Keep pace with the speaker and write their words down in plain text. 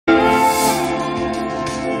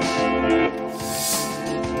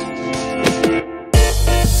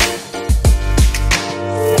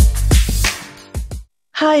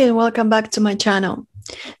Hi, and welcome back to my channel.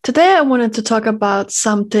 Today, I wanted to talk about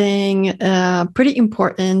something pretty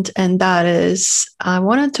important, and that is I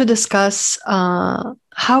wanted to discuss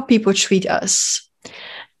how people treat us.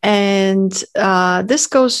 And this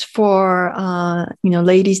goes for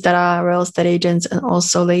ladies that are real estate agents and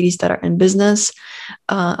also ladies that are in business.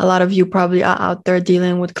 A lot of you probably are out there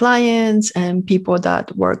dealing with clients and people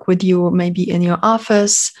that work with you, maybe in your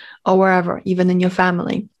office or wherever, even in your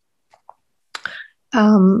family.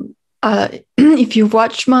 If you've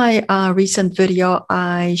watched my recent video,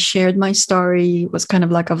 I shared my story. It was kind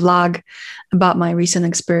of like a vlog about my recent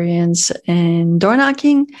experience in door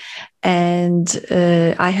knocking. And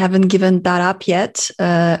I haven't given that up yet.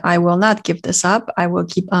 I will not give this up. I will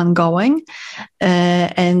keep on going.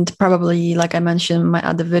 And probably, like I mentioned in my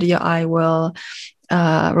other video, I will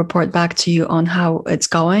report back to you on how it's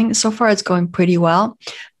going. So far, it's going pretty well.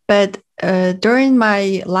 But during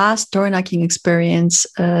my last door knocking experience,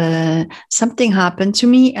 something happened to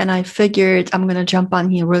me, and I figured I'm going to jump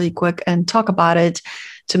on here really quick and talk about it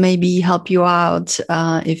to maybe help you out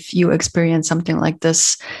if you experience something like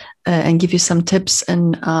this, and give you some tips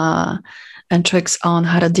and tricks on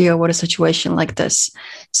how to deal with a situation like this.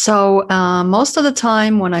 So most of the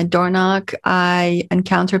time when I door knock, I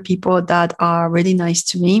encounter people that are really nice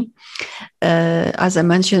to me. As I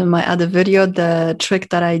mentioned in my other video, the trick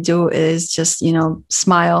that I do is just,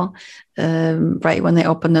 smile right when they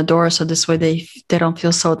open the door. So this way they don't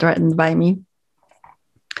feel so threatened by me.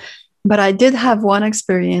 But I did have one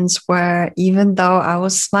experience where even though I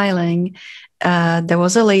was smiling, there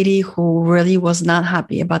was a lady who really was not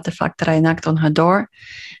happy about the fact that I knocked on her door.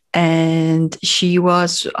 And she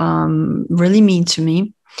was really mean to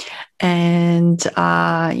me. And,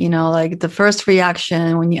 like the first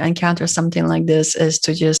reaction when you encounter something like this is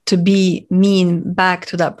to be mean back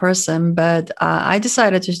to that person. But I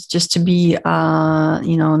decided to be,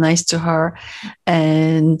 nice to her.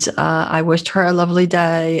 And I wished her a lovely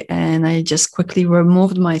day. And I just quickly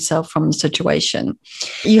removed myself from the situation.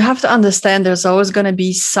 You have to understand there's always going to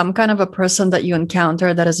be some kind of a person that you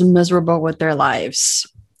encounter that is miserable with their lives.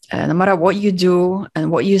 And no matter what you do and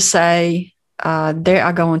what you say, they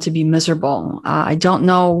are going to be miserable. I don't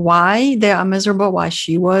know why they are miserable, why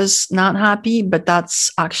she was not happy, but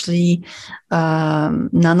that's actually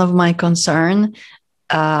none of my concern.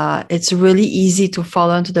 It's really easy to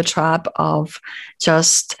fall into the trap of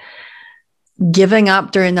just giving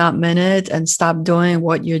up during that minute and stop doing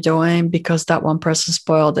what you're doing because that one person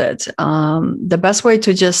spoiled it. The best way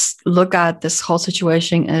to just look at this whole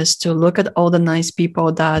situation is to look at all the nice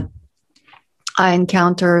people that I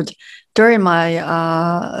encountered during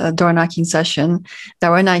my door knocking session that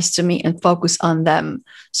were nice to me and focus on them.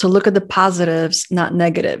 So look at the positives, not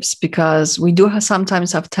negatives, because we do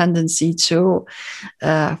sometimes have tendency to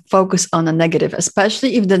focus on the negative,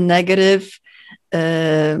 especially if the negative,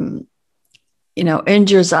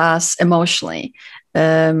 injures us emotionally.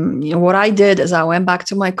 What I did is I went back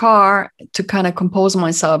to my car to kind of compose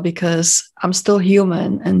myself because I'm still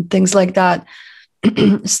human and things like that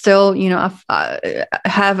still,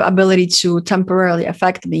 have ability to temporarily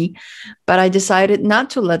affect me. But I decided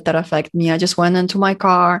not to let that affect me. I just went into my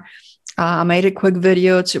car. I made a quick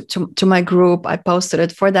video to my group. I posted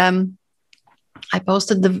it for them. I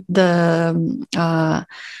posted the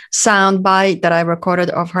sound bite that I recorded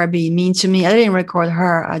of her being mean to me. I didn't record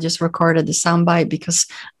her. I just recorded the sound bite because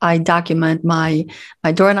I document my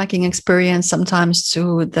door knocking experience sometimes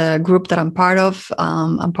to the group that I'm part of.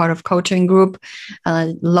 I'm part of coaching group. And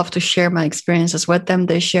I love to share my experiences with them.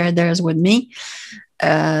 They share theirs with me.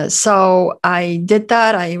 So I did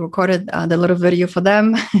that. I recorded the little video for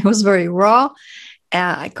them. It was very raw.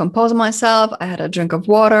 I composed myself. I had a drink of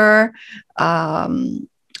water,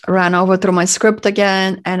 ran over through my script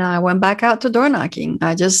again, and I went back out to door knocking.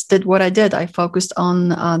 I just did what I did. I focused on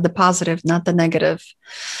the positive, not the negative.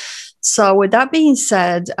 So with that being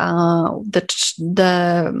said, the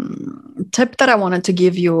tip that I wanted to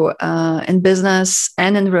give you in business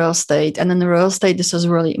and in real estate, and in real estate, this is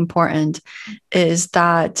really important, is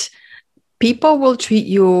that people will treat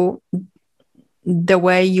you the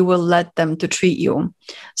way you will let them to treat you.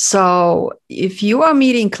 So if you are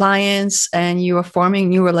meeting clients and you are forming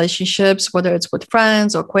new relationships, whether it's with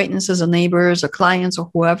friends or acquaintances or neighbors or clients or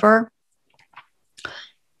whoever,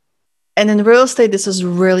 and in real estate, this is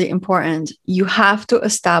really important. You have to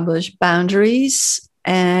establish boundaries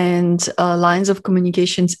and lines of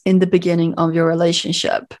communications in the beginning of your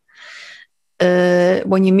relationship.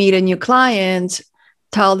 When you meet a new client,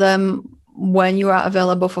 tell them when you are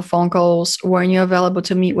available for phone calls, when you're available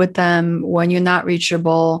to meet with them, when you're not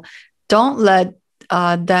reachable. Don't let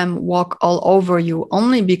them walk all over you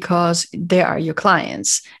only because they are your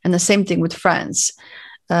clients. And the same thing with friends.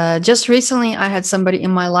 Just recently, I had somebody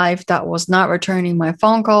in my life that was not returning my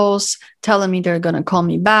phone calls, telling me they're going to call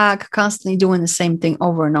me back, constantly doing the same thing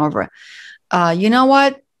over and over. You know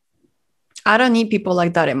what? I don't need people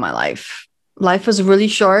like that in my life. Life is really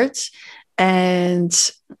short, and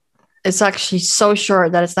it's actually so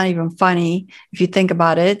short that it's not even funny if you think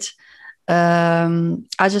about it.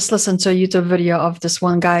 I just listened to a YouTube video of this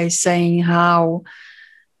one guy saying how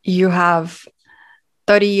you have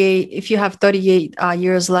 38, if you have 38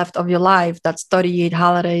 years left of your life, that's 38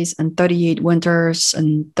 holidays and 38 winters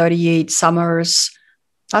and 38 summers.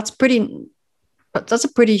 That's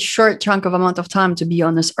a pretty short chunk of amount of time to be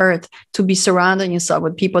on this earth, to be surrounding yourself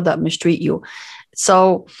with people that mistreat you.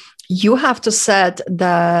 So you have to set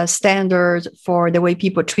the standard for the way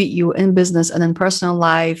people treat you in business and in personal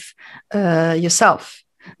life yourself.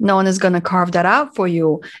 No one is going to carve that out for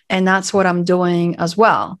you. And that's what I'm doing as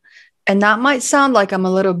well. And that might sound like I'm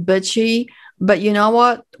a little bitchy, but you know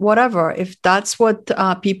what? Whatever. If that's what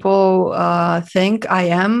people think I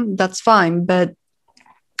am, that's fine. But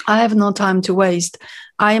I have no time to waste.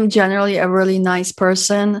 I am generally a really nice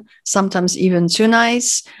person, sometimes even too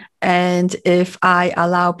nice. And if I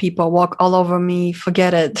allow people walk all over me,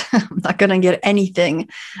 forget it. I'm not going to get anything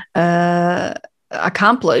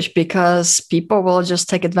accomplished because people will just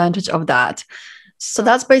take advantage of that. So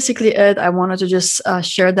that's basically it. I wanted to just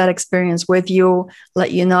share that experience with you,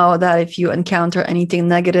 let you know that if you encounter anything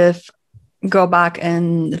negative, go back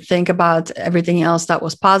and think about everything else that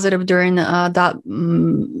was positive during that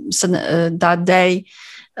day.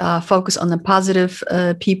 Focus on the positive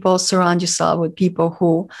people. Surround yourself with people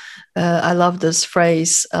who, I love this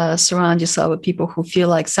phrase, surround yourself with people who feel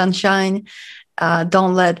like sunshine.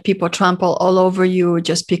 Don't let people trample all over you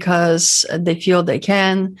just because they feel they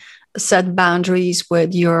can. Set boundaries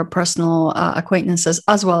with your personal acquaintances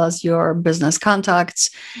as well as your business contacts.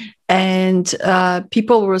 And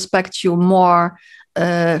people will respect you more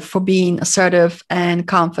for being assertive and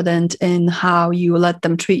confident in how you let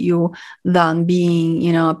them treat you than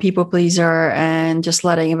being, a people pleaser and just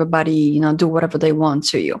letting everybody, do whatever they want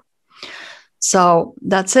to you. So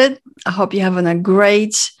that's it. I hope you're having a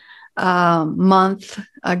great month,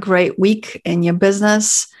 a great week in your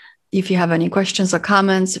business. If you have any questions or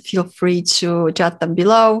comments, feel free to chat them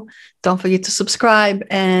below. Don't forget to subscribe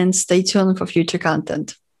and stay tuned for future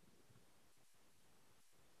content.